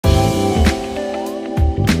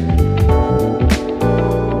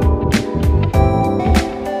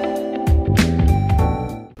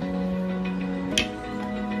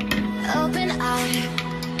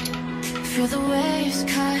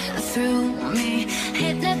me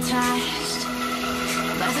hypnotized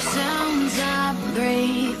by the sounds I'm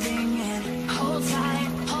breathing in. Hold tight,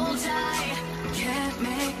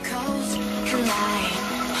 chemicals collide.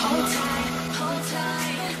 Hold tight, hold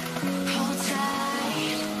tight, hold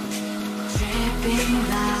tight. Dripping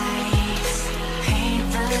lights paint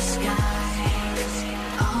the skies,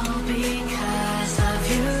 all because of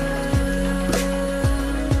you.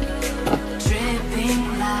 Dripping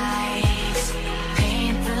lights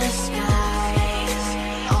paint the skies,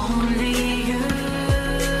 only you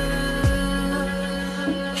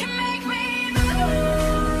can make me move.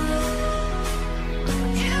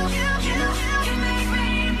 You can make me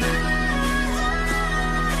move.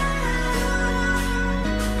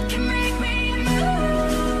 Can make me move.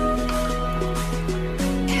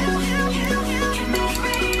 You can make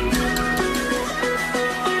me move.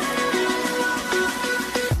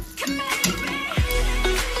 Can make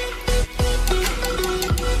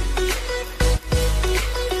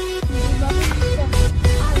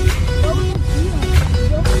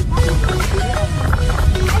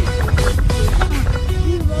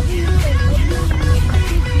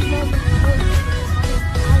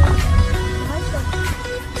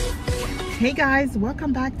Hey guys,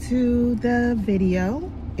 welcome back to the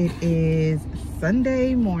video. It is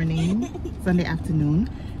Sunday morning, Sunday afternoon,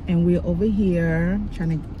 and we're over here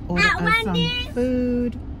trying to order us some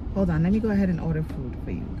food. Hold on, let me go ahead and order food for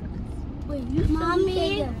you guys. Wait,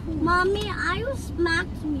 Mommy, I you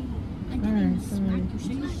smacked me. I didn't smack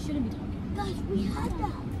you. You shouldn't be talking. Guys, we had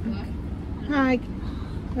that. Hi.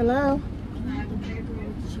 Hello.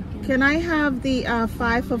 Can I have the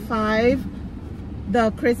 5 for $5,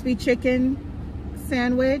 the crispy chicken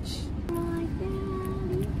sandwich?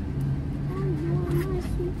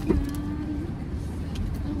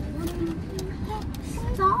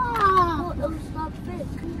 Stop! Stop it.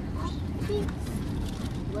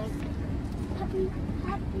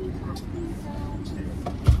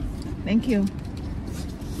 Thank you.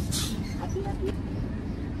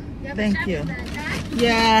 Thank you.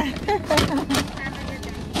 Yeah.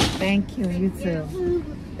 Thank you. You too.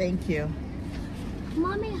 Thank you.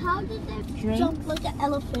 Mommy, how did they jump like an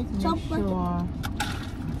elephant? Jump like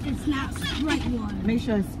it's not Sprite water. Make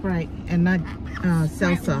sure it's Sprite and not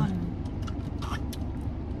salsa.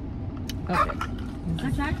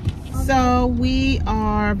 Okay. So we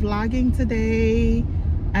are vlogging today,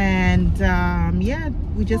 and yeah,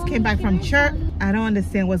 we just came back from church. I don't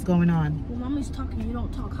understand what's going on. Well, Mommy's talking, you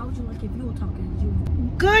don't talk. How would you like if you were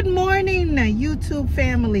talking? Good morning, YouTube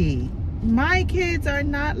family. My kids are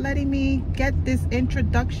not letting me get this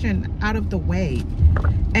introduction out of the way,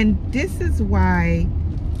 and this is why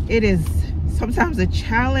it is sometimes a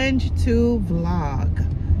challenge to vlog,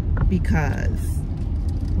 because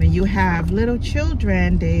when you have little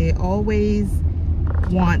children, they always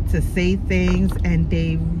want to say things and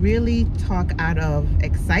they really talk out of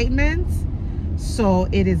excitement. So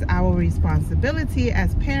it is our responsibility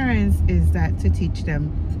as parents is that to teach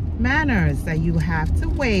them manners, that you have to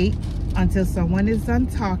wait until someone is done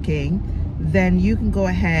talking, then you can go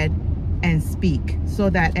ahead and speak, so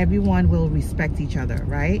that everyone will respect each other,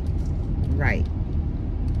 right? Right.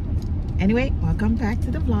 Anyway, welcome back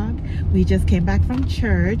to the vlog. We just came back from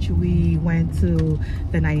church. We went to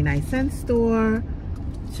the 99-cent store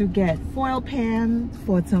to get foil pan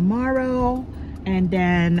for tomorrow, and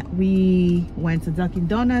then we went to Dunkin'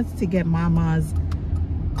 Donuts to get Mama's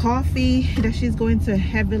coffee that she's going to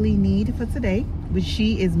heavily need for today. But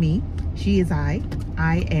she is me, she is I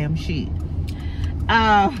am she.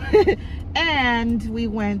 And we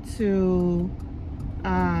went to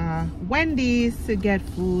Wendy's to get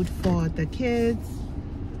food for the kids.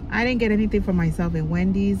 I didn't get anything for myself in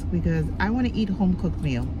Wendy's because I want to eat home cooked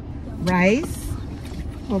meal. Rice,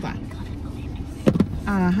 hold on.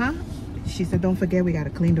 She said don't forget we got to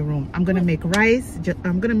clean the room. I'm gonna make rice.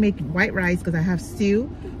 I'm gonna make white rice because I have stew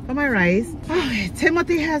for my rice.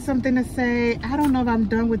 Timothy has something to say. I don't know if I'm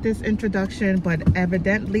done with this introduction, but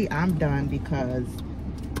evidently I'm done, because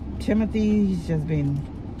Timothy's just been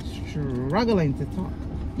struggling to talk.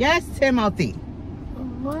 Yes, Timothy.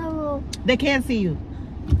 Tomorrow, they can't see you.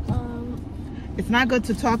 It's not good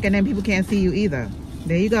to talk and then people can't see you either.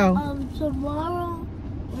 There you go. Tomorrow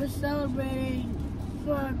we're celebrating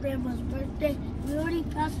for our grandma's birthday. We already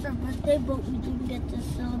passed our birthday, but we didn't get to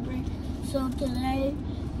celebrate. So today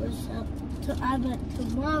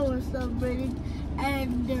tomorrow we're celebrating,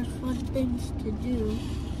 and there's fun things to do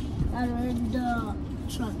that are in the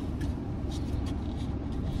truck.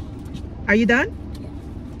 Are you done?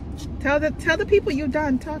 Yeah. Tell the people you're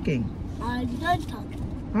done talking. I'm done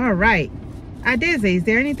talking. All right. Adeze, is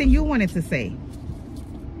there anything you wanted to say?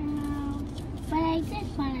 No, but I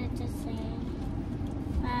just wanted to say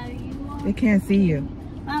They can't see you.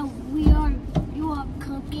 You are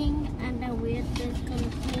cooking, and then we're just gonna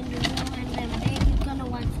clean the room, and then baby's gonna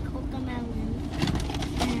watch Cocomelon.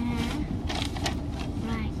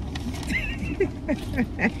 Right.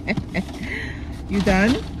 You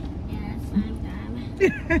done? Yes, I'm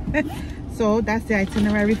done. So that's the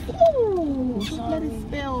itinerary. Oh, Sorry. let it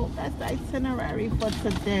spill. That's the itinerary for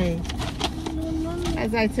today.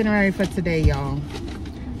 That's the itinerary for today, y'all.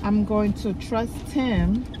 I'm going to trust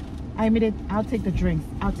Tim. I'll take the drinks.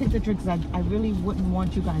 I'll take the drinks. I really wouldn't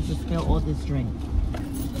want you guys to spill all this drink.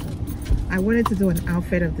 I wanted to do an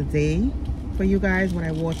outfit of the day for you guys, what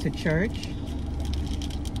I wore to church.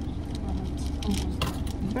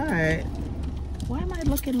 But why am I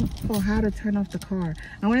looking for how to turn off the car?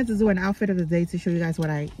 I wanted to do an outfit of the day to show you guys what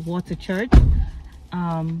I wore to church.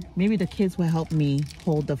 Maybe the kids will help me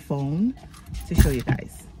hold the phone to show you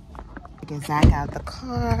guys. Get Zach out the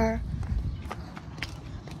car.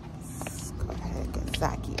 Let's go ahead and get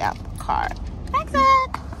Zachy out the car. Thanks,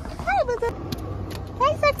 Zach. Hi, brother.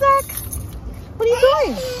 Hey, Zach. What are you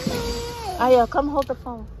doing? Aya, come hold the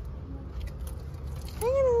phone.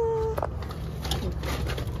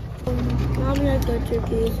 I'm gonna go to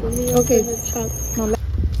these. Let me Okay. open the trunk. No, all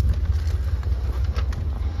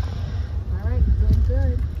right, you're doing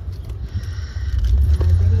good.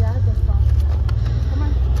 Already out the phone. Come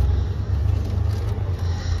on.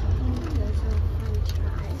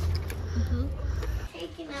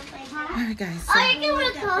 All right, guys. So Oh, you can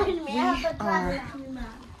record me. I have to try are this in the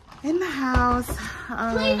mouth. in the house.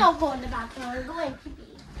 Please don't go in the bathroom. Go in.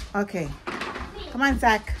 Okay. Come on,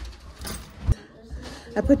 Zach.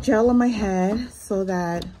 I put gel on my head so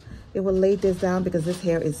that it will lay this down because this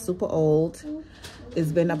hair is super old.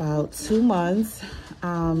 It's been about 2 months.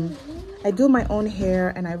 I do my own hair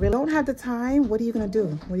and I really don't have the time. What are you gonna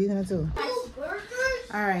do? What are you gonna do?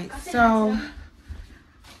 All right, so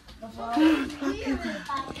what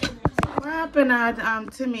happened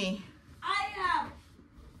at Timmy? I have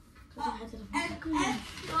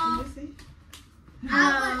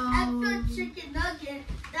extra chicken nugget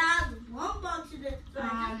that has 1 box in it. So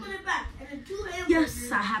I just put it back and then 2 hamburgers.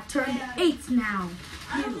 Yes, I have turned 8 now.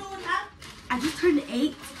 I don't know what happened. I just turned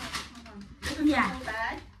 8. Yeah.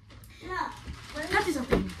 Yeah. Tell you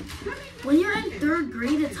something. When you're in 3rd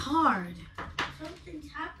grade, it's hard.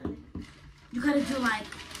 Something's happening. You gotta do like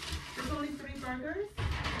There's only 3 burgers?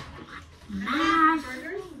 math,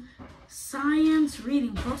 science,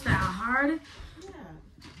 reading books that are hard. Yeah.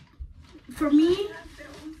 For me,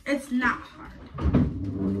 it's not hard.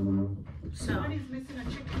 So, Somebody's missing a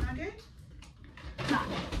chicken nugget?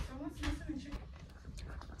 Someone's missing a chicken.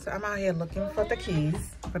 So I'm out here looking for the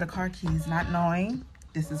keys, for the car keys, not knowing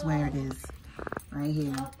this is where it is. Right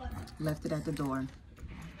here. Left it at the door.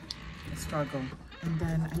 I struggle. And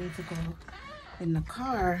then I need to go in the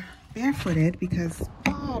car barefooted because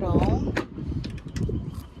Bottle.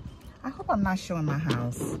 I hope I'm not showing my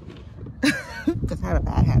house. Because I have a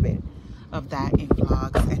bad habit of that in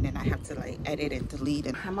vlogs, and then I have to like edit and delete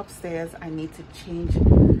it. I'm upstairs. I need to change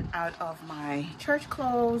out of my church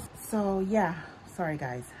clothes. So yeah, sorry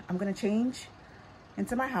guys. I'm gonna change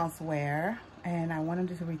into my housewear, and I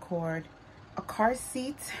wanted to record a car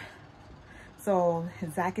seat. So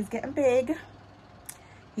Zach is getting big.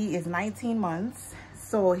 He is 19 months.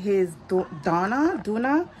 So his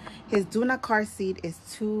Duna car seat is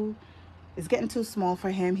getting too small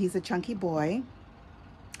for him. He's a chunky boy.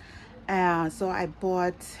 So I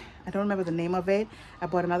bought, I don't remember the name of it. I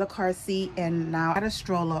bought another car seat, and now I got a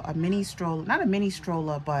stroller, a mini stroller, not a mini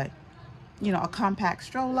stroller, but you know, a compact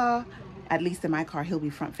stroller. At least in my car, he'll be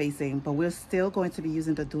front facing, but we're still going to be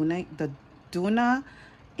using the Duna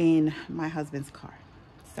in my husband's car.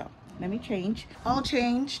 So let me change. All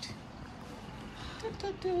changed.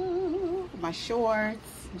 My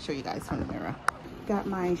shorts. I'll show you guys from the mirror. Got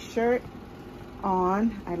my shirt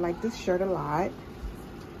on. I like this shirt a lot.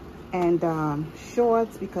 And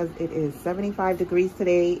shorts because it is 75 degrees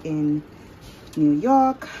today in New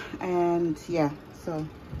York. And yeah, so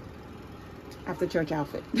after church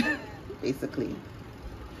outfit, basically.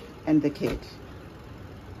 And the kid.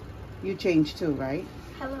 You changed too, right?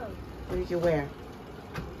 Hello. What did you wear?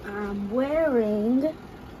 I'm wearing,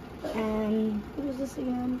 what is this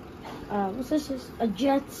again? What's this? A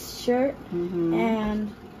Jets shirt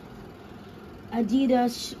and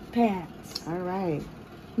Adidas pants. All right.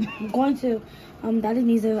 I'm going to, Daddy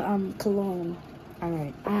needs a cologne. All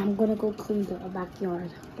right. I'm gonna go clean the backyard.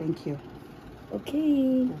 Thank you.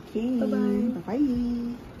 Okay. Okay. Bye-bye.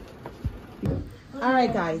 Bye-bye. All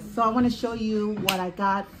right, guys. So I want to show you what I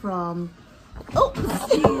got from. Oh.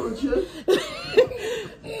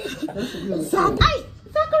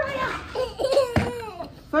 Zachariah.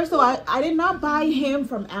 First of all, I did not buy him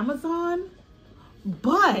from Amazon,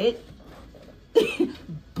 but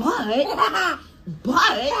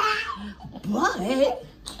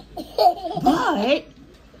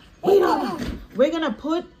we're gonna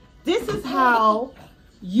put, this is how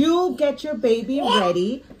you get your baby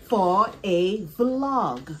ready for a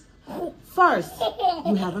vlog. First,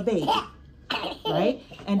 you have a baby, right?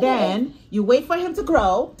 And then you wait for him to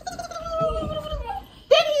grow.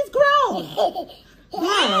 Then he's grown.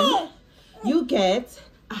 Then you get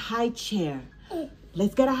a high chair.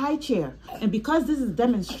 Let's get a high chair. And because this is a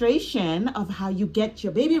demonstration of how you get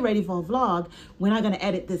your baby ready for a vlog, we're not gonna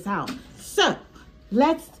edit this out. So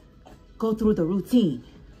let's go through the routine.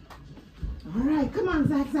 All right, come on,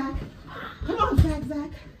 Zach. Come on,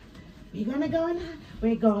 Zach.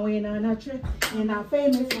 We're going on a trip in our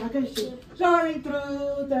famous rocket ship, soaring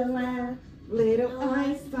through the land, little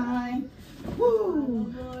Einstein.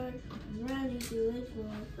 Woo! Ready to explore,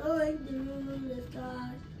 soaring through the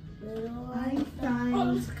sky, little Einstein.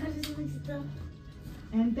 Oh, this kind of silly stuff.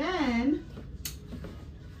 And then,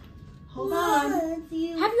 hold on. Have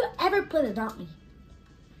you ever put Adopt Me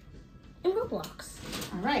in Roblox?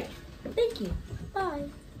 All right. Thank you. Bye.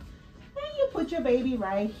 Then you put your baby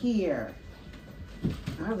right here.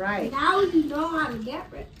 All right. Now you know how to get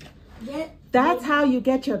That's how you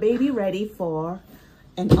get your baby ready for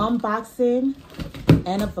an unboxing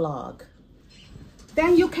and a vlog.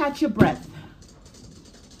 Then you catch your breath.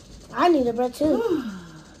 I need a breath too.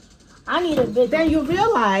 I need a big. Then you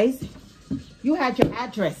realize you had your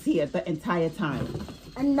address here the entire time.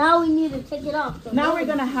 And now we need to take it off. So Now we're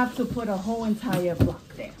gonna have to put a whole entire block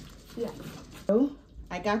there. Yeah. So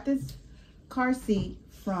I got this car seat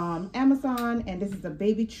from Amazon, and this is a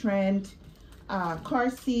baby trend car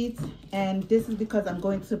seat, and this is because I'm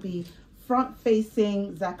going to be front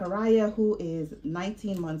facing Zachariah, who is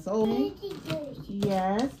 19 months old.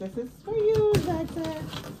 Yes, this is for you, Zach.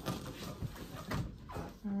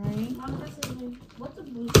 All right. What's a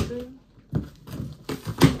booster?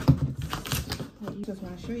 I just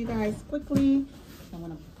want to show you guys quickly. I'm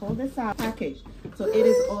going to pull this out package. So it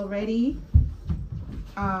is already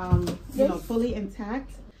you know, fully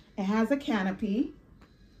intact. It has a canopy,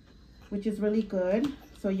 which is really good.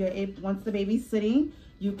 So you're able, once the baby's sitting,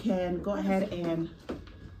 you can go ahead and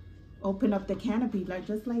open up the canopy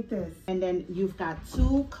just like this. And then you've got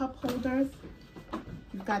 2 cup holders.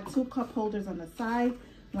 You've got 2 cup holders on the side.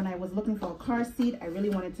 When I was looking for a car seat, I really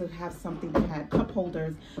wanted to have something that had cup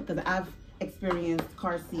holders, because I've experienced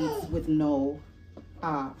car seats with no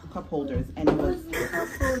cup holders, and it was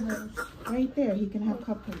right there. He can have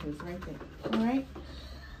cup holders right there. All right.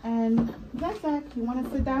 And that's that. You want to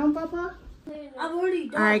sit down, Papa? I've already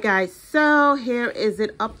done. All right, guys. So here is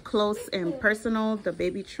it up close and personal. The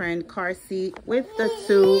baby trend car seat with the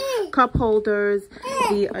 2 cup holders,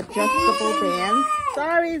 the adjustable bands.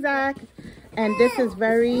 Sorry, Zach. And this is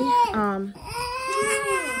very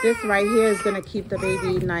this right here is gonna keep the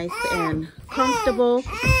baby nice and comfortable.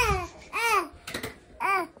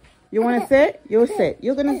 You want to sit? You'll sit.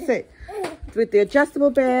 You're gonna sit with the adjustable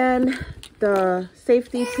band, the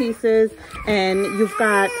safety pieces, and you've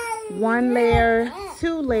got 1 layer,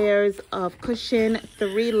 2 layers of cushion,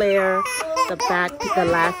 3 layer, the back, the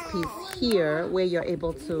last piece here, where you're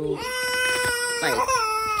able to, like,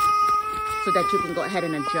 so that you can go ahead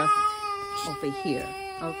and adjust over here.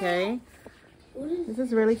 Okay, this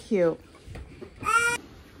is really cute.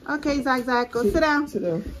 Okay, Zach, go sit down. Sit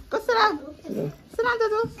down. Go sit down. Sit down. Sit down,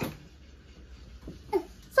 Doodle.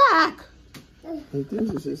 Zach. Sit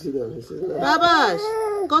down. Sit down. Babash,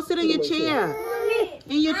 go sit in your chair.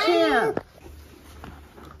 In your chair.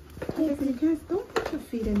 Okay, guys, don't put your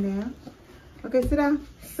feet in there. Okay, sit down.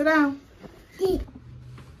 Sit down. Good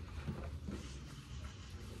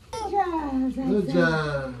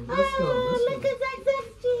job. Let's go. Oh, look at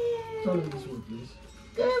Zach's chair. Turn it this way, please.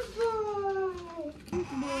 Good boy. Good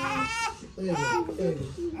boy. There you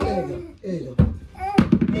go.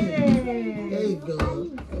 There you go.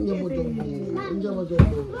 There you go.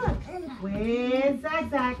 Where's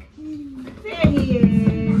Zach? There he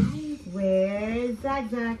is. Where's Zach?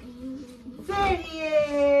 There he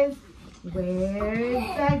is.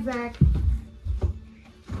 Where's Zach?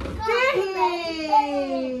 There he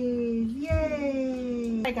is.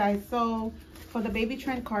 Yay. Alright guys, so for the baby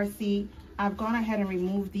trend car seat, I've gone ahead and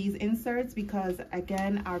removed these inserts because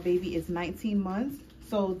again, our baby is 19 months.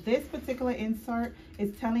 So this particular insert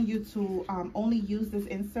is telling you to only use this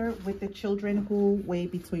insert with the children who weigh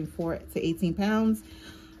between 4 to 18 pounds,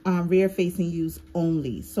 rear facing use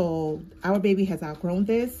only. So our baby has outgrown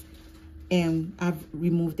this and I've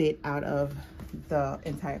removed it out of the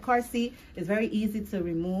entire car seat. It's very easy to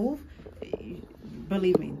remove.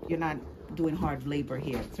 Believe me, you're not doing hard labor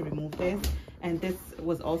here to remove this. And this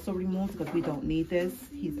was also removed because we don't need this.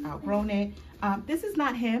 He's outgrown it. This is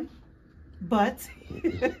not him, but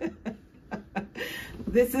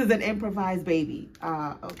this is an improvised baby.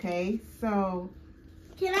 Okay, so.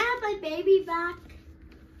 Can I have my baby back?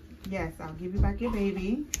 Yes, I'll give you back your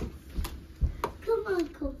baby. Come on,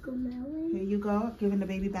 Cocomelon. Here you go, giving the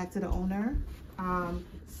baby back to the owner.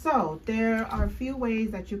 So there are a few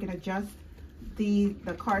ways that you can adjust the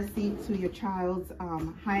car seat to your child's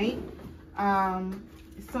height.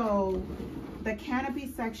 So the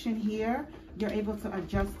canopy section here, you're able to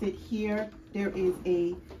adjust it here. There is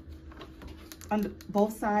on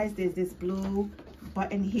both sides, there's this blue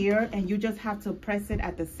button here, and you just have to press it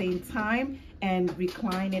at the same time and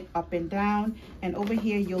recline it up and down. And over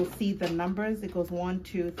here you'll see the numbers. It goes 1,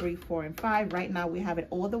 2, 3, 4, and 5. Right now we have it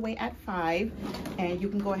all the way at 5, and you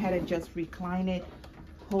can go ahead and just recline it,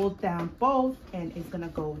 hold down both, and it's gonna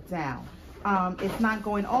go down. It's not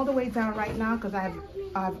going all the way down right now because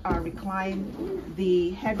I've reclined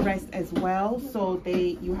the headrest as well, so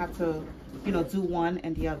you have to, you know, do one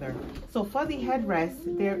and the other. So for the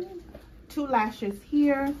headrest, there are 2 latches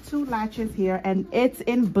here, 2 latches here, and it's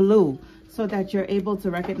in blue so that you're able to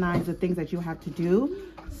recognize the things that you have to do.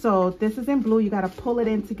 So this is in blue. You got to pull it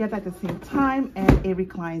in together at the same time, and it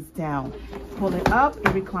reclines down. Pull it up,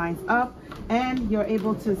 it reclines up, and you're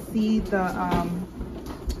able to see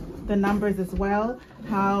the numbers as well,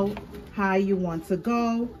 how high you want to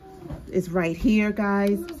go. It's right here,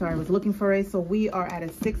 guys. Sorry, I was looking for it. So we are at a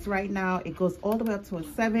 6 right now. It goes all the way up to a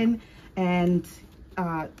 7, and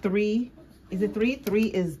 3. Is it 3? 3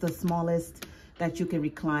 is the smallest that you can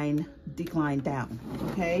decline down.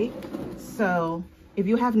 Okay, so if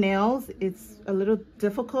you have nails, it's a little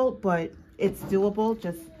difficult, but it's doable.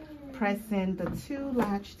 Just pressing the 2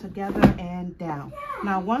 latch together and down.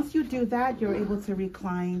 Now once you do that, you're able to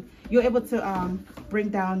recline. You're able to bring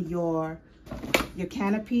down your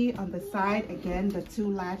canopy on the side. Again, the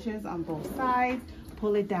 2 latches on both sides.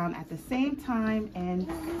 Pull it down at the same time and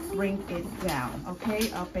bring it down.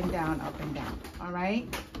 Okay, up and down, up and down. All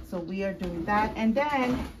right, so we are doing that. And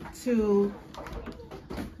then to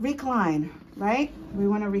recline, right, we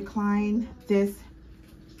want to recline this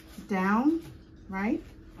down, right?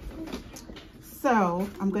 So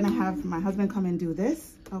I'm gonna have my husband come and do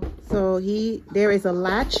this. So there is a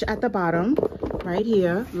latch at the bottom right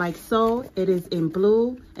here, like so. It is in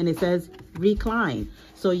blue and it says recline.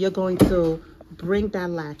 So you're going to bring that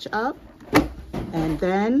latch up and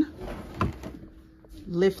then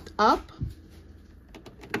lift up.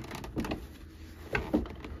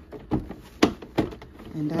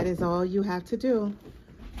 And that is all you have to do.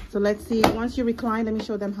 So let's see, once you recline, let me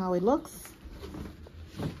show them how it looks.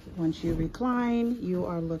 Once you recline, you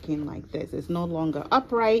are looking like this. It's no longer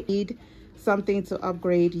upright. Need something to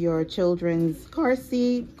upgrade your children's car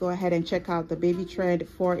seat? Go ahead and check out the Baby Tread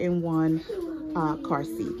 4-in-1 car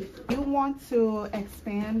seat. You want to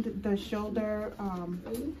expand the shoulder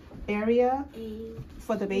area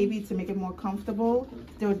for the baby to make it more comfortable.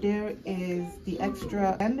 So there is the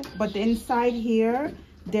extra end, but the inside here,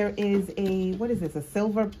 there is a, what is this? A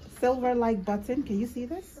silver like button. Can you see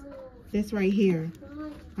this? This right here.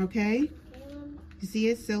 Okay, you see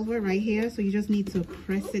it, silver right here. So you just need to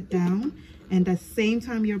press it down, and the same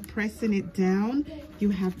time you're pressing it down,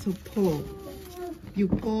 you have to pull. You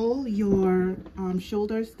pull your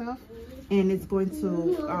shoulder stuff, and it's going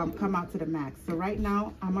to come out to the max. So right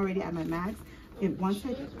now I'm already at my max. Once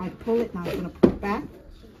I pull it, now I'm gonna pull it back,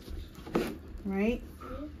 right,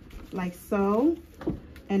 like so.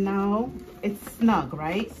 And now it's snug,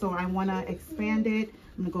 right? So I want to expand it.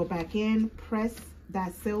 I'm gonna go back in, press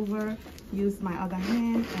that silver, use my other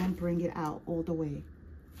hand and bring it out all the way.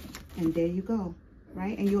 And there you go,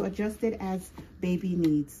 right? And you adjust it as baby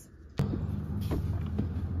needs.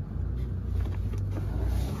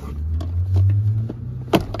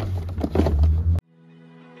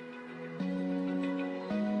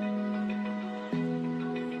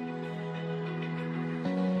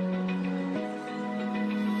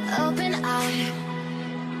 Open eye,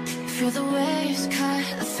 feel the waves cut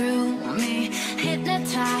through me,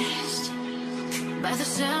 hypnotized by the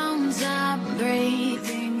sounds I'm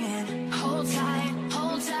breathing in. Hold tight,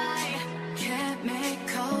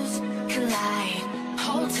 chemicals collide.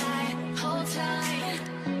 Hold tight, hold tight,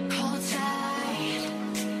 hold tight.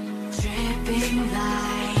 Dripping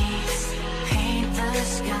lights paint the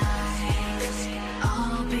skies,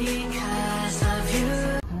 all because of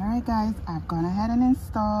you. Alright guys, I've gone ahead and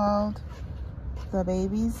installed the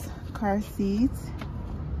baby's car seat.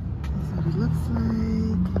 That's what it looks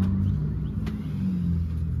like.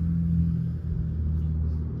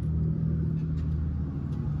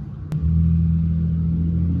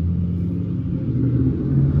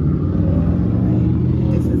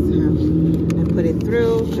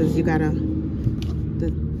 you gotta,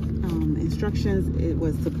 the instructions, it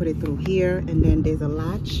was to put it through here, and then there's a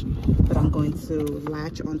latch that I'm going to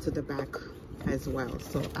latch onto the back as well.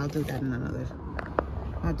 So I'll do that another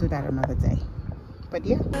day. But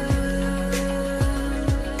yeah.